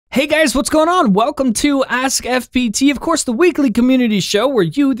Hey guys, what's going on? Welcome to Ask FPT, of course, the weekly community show where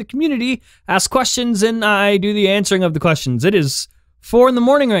you, the community, ask questions and I do the answering of the questions. It is 4 in the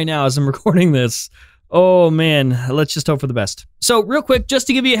morning right now as I'm recording this. Oh man, let's just hope for the best. So real quick, just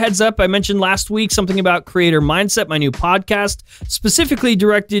to give you a heads up, I mentioned last week something about Creator Mindset, my new podcast, specifically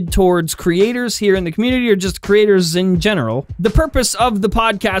directed towards creators here in the community or just creators in general. The purpose of the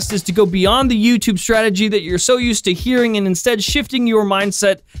podcast is to go beyond the YouTube strategy that you're so used to hearing and instead shifting your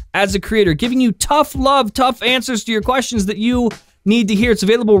mindset as a creator, giving you tough love, tough answers to your questions that you need to hear. It's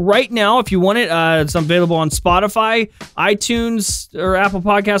available right now if you want it. It's available on Spotify, iTunes, or Apple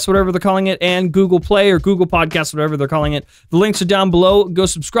Podcasts, whatever they're calling it, and Google Play or Google Podcasts, whatever they're calling it. The links are down below. Go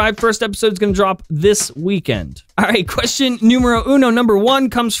subscribe. First episode is going to drop this weekend. All right, question numero uno. Number 1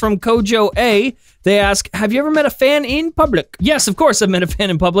 comes from Kojo A. They ask, have you ever met a fan in public? Yes, of course I've met a fan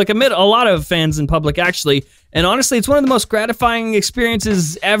in public. I've met a lot of fans in public, actually. And honestly, it's one of the most gratifying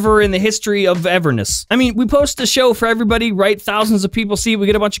experiences ever in the history of everness. I mean, we post a show for everybody, right? Thousands of people see it. We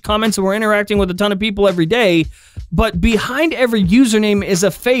get a bunch of comments and we're interacting with a ton of people every day. But behind every username is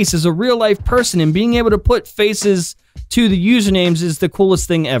a face, is a real life person. And being able to put faces to the usernames is the coolest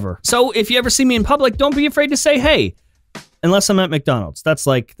thing ever. So if you ever see me in public, don't be afraid to say, hey. Unless I'm at McDonald's. That's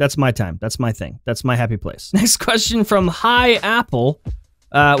my time. That's my thing. That's my happy place. Next question from Hi Apple.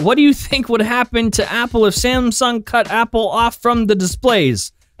 What do you think would happen to Apple if Samsung cut Apple off from the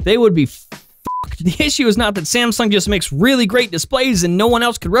displays? They would be fucked. The issue is not that Samsung just makes really great displays and no one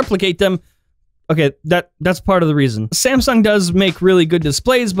else could replicate them. Okay, that's part of the reason. Samsung does make really good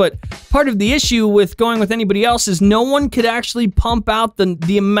displays, but part of the issue with going with anybody else is no one could actually pump out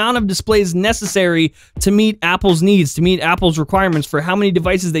the amount of displays necessary to meet Apple's needs, to meet Apple's requirements for how many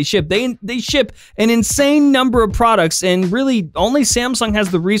devices they ship. They ship an insane number of products, and really only Samsung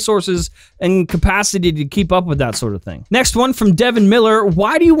has the resources and capacity to keep up with that sort of thing. Next one from Devin Miller.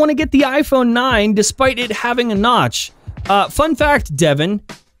 Why do you want to get the iPhone 9 despite it having a notch? Fun fact, Devin.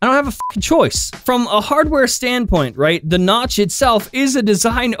 I don't have a fucking choice. From a hardware standpoint, right, the notch itself is a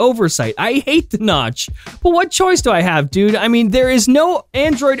design oversight. I hate the notch. But what choice do I have, dude? I mean, there is no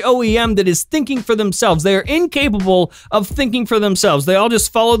Android OEM that is thinking for themselves. They are incapable of thinking for themselves. They all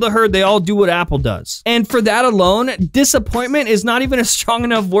just follow the herd. They all do what Apple does. And for that alone, disappointment is not even a strong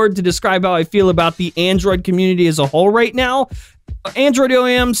enough word to describe how I feel about the Android community as a whole right now. Android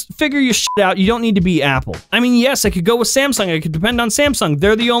OEMs, figure your shit out. You don't need to be Apple. I mean, yes, I could go with Samsung. I could depend on Samsung.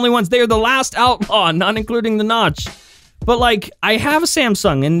 They're the only ones. They are the last outlaw, not including the notch. But like, I have a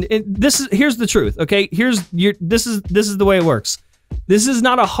Samsung, and here's the truth. Okay, this is the way it works. This is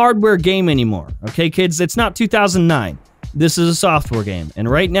not a hardware game anymore. Okay, kids, it's not 2009. This is a software game. And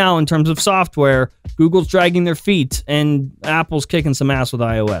right now, in terms of software, Google's dragging their feet and Apple's kicking some ass with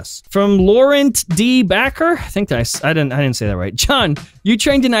iOS. From Laurent D. Backer, I think I didn't say that right. John, you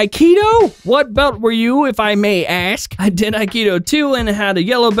trained in Aikido? What belt were you, if I may ask? I did Aikido too and had a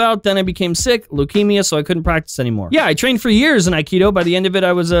yellow belt. Then I became sick, leukemia, so I couldn't practice anymore. Yeah, I trained for years in Aikido. By the end of it,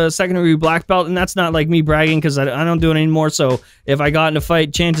 I was a secondary black belt, and that's not like me bragging because I don't do it anymore. So if I got in a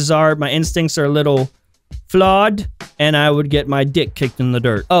fight, chances are my instincts are a little flawed, and I would get my dick kicked in the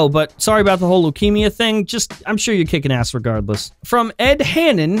dirt. Oh, but sorry about the whole leukemia thing. I'm sure you're kicking ass regardless. From Ed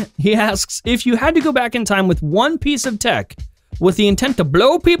Hannon, he asks, if you had to go back in time with one piece of tech with the intent to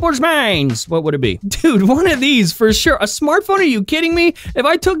blow people's minds, what would it be? Dude, one of these for sure. A smartphone? Are you kidding me? If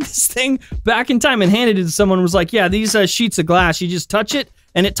I took this thing back in time and handed it to someone and was like, yeah, these sheets of glass, you just touch it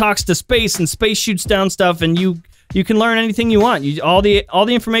and it talks to space and space shoots down stuff and you can learn anything you want. All the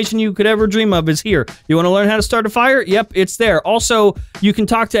information you could ever dream of is here. You want to learn how to start a fire? Yep, it's there. Also, you can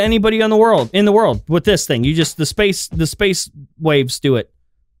talk to anybody in the world with this thing. You just the space waves do it.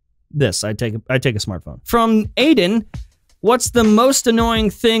 This I take a smartphone. From Aiden, what's the most annoying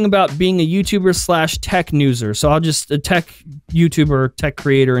thing about being a YouTuber / tech newser? So I'll just a tech YouTuber, tech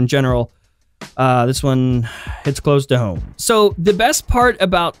creator in general. This one hits close to home. So the best part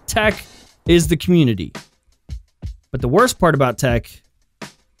about tech is the community. But the worst part about tech,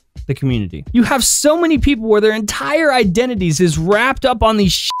 the community. You have so many people where their entire identities is wrapped up on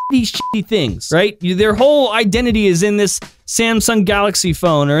these shitty things, right? Their whole identity is in this Samsung Galaxy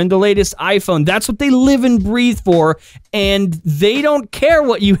phone or in the latest iPhone. That's what they live and breathe for, and they don't care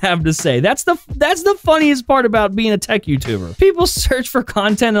what you have to say. That's the funniest part about being a tech YouTuber. People search for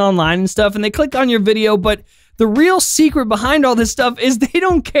content online and stuff, and they click on your video, but the real secret behind all this stuff is they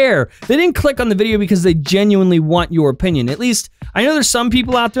don't care. They didn't click on the video because they genuinely want your opinion. At least, I know there's some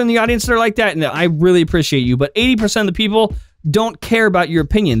people out there in the audience that are like that, and I really appreciate you, but 80% of the people, don't care about your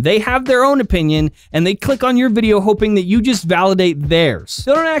opinion. They have their own opinion, and they click on your video hoping that you just validate theirs.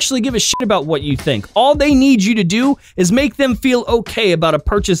 They don't actually give a shit about what you think. All they need you to do is make them feel okay about a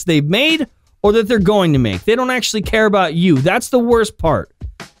purchase they've made or that they're going to make. They don't actually care about you. That's the worst part.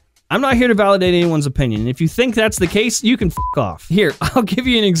 I'm not here to validate anyone's opinion. If you think that's the case, you can f*** off. Here, I'll give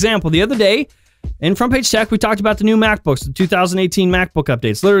you an example. The other day, in Front Page Tech, we talked about the new MacBooks, the 2018 MacBook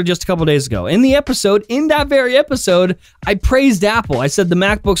updates, literally just a couple days ago. In that very episode, I praised Apple. I said the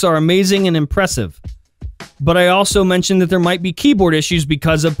MacBooks are amazing and impressive. But I also mentioned that there might be keyboard issues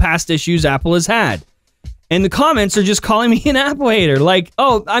because of past issues Apple has had. And the comments are just calling me an Apple hater. Like,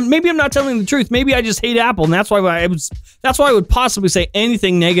 oh, maybe I'm not telling the truth. Maybe I just hate Apple, and that's why I would possibly say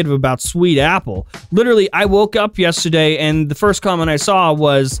anything negative about sweet Apple. Literally, I woke up yesterday, and the first comment I saw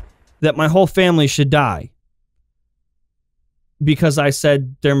was that my whole family should die. Because I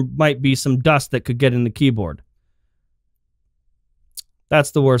said there might be some dust that could get in the keyboard.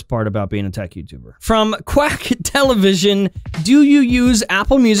 That's the worst part about being a tech YouTuber. From Quack Television, do you use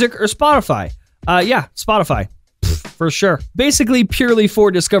Apple Music or Spotify? Yeah, Spotify. For sure. Basically purely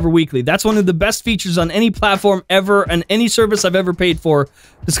for Discover Weekly. That's one of the best features on any platform ever and any service I've ever paid for.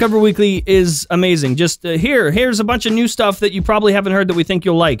 Discover Weekly is amazing. Just here's a bunch of new stuff that you probably haven't heard that we think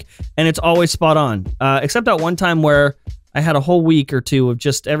you'll like, and it's always spot on. Except that one time where I had a whole week or two of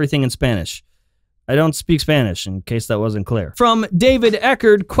just everything in Spanish. I don't speak Spanish, in case that wasn't clear. From David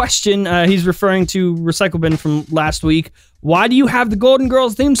Eckerd, question, he's referring to Recycle Bin from last week. Why do you have the Golden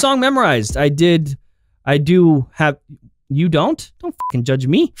Girls theme song memorized? I do have... You don't? Don't fucking judge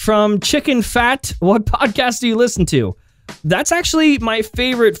me. From Chicken Fat, what podcast do you listen to? That's actually my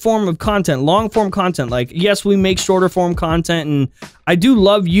favorite form of content, long-form content. Like, yes, we make shorter-form content, and I do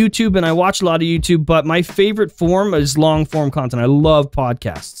love YouTube, and I watch a lot of YouTube, but my favorite form is long-form content. I love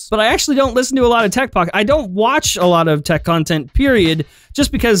podcasts. But I actually don't listen to a lot of tech podcasts. I don't watch a lot of tech content, period,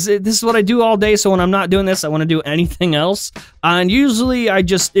 just because this is what I do all day, so when I'm not doing this, I want to do anything else. And usually,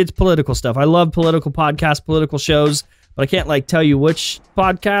 it's political stuff. I love political podcasts, political shows, but I can't, like, tell you which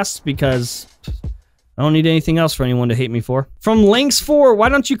podcasts, because... I don't need anything else for anyone to hate me for. From Links4, why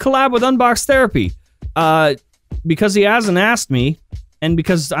don't you collab with Unbox Therapy? Because he hasn't asked me, and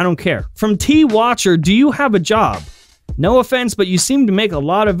because I don't care. From T-Watcher, do you have a job? No offense, but you seem to make a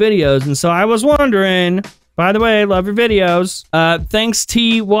lot of videos, and so I was wondering... By the way, love your videos. Thanks,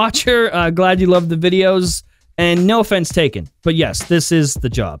 T-Watcher. Glad you love the videos, and no offense taken. But yes, this is the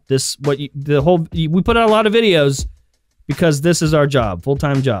job. We put out a lot of videos... because this is our job,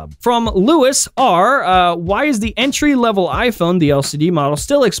 full-time job. From Lewis R, why is the entry-level iPhone, the LCD model,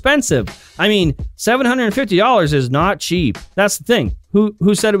 still expensive? I mean, $750 is not cheap. That's the thing.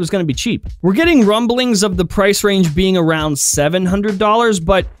 Who said it was going to be cheap? We're getting rumblings of the price range being around $700,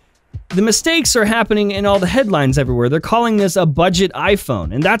 but the mistakes are happening in all the headlines everywhere. They're calling this a budget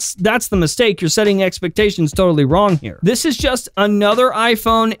iPhone, and that's the mistake. You're setting expectations totally wrong here. This is just another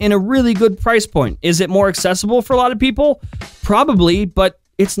iPhone in a really good price point. Is it more accessible for a lot of people? Probably, but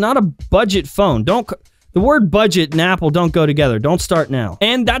it's not a budget phone. The word budget and Apple don't go together. Don't start now.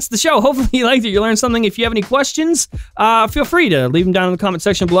 And that's the show. Hopefully you liked it. You learned something. If you have any questions, feel free to leave them down in the comment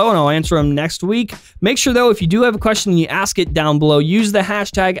section below, and I'll answer them next week. Make sure, though, if you do have a question, you ask it down below. Use the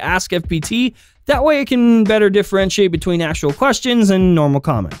hashtag AskFPT. That way it can better differentiate between actual questions and normal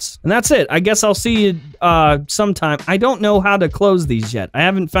comments. And that's it. I guess I'll see you sometime. I don't know how to close these yet. I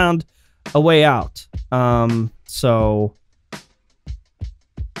haven't found a way out. So...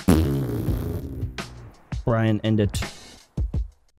 Brian, end it.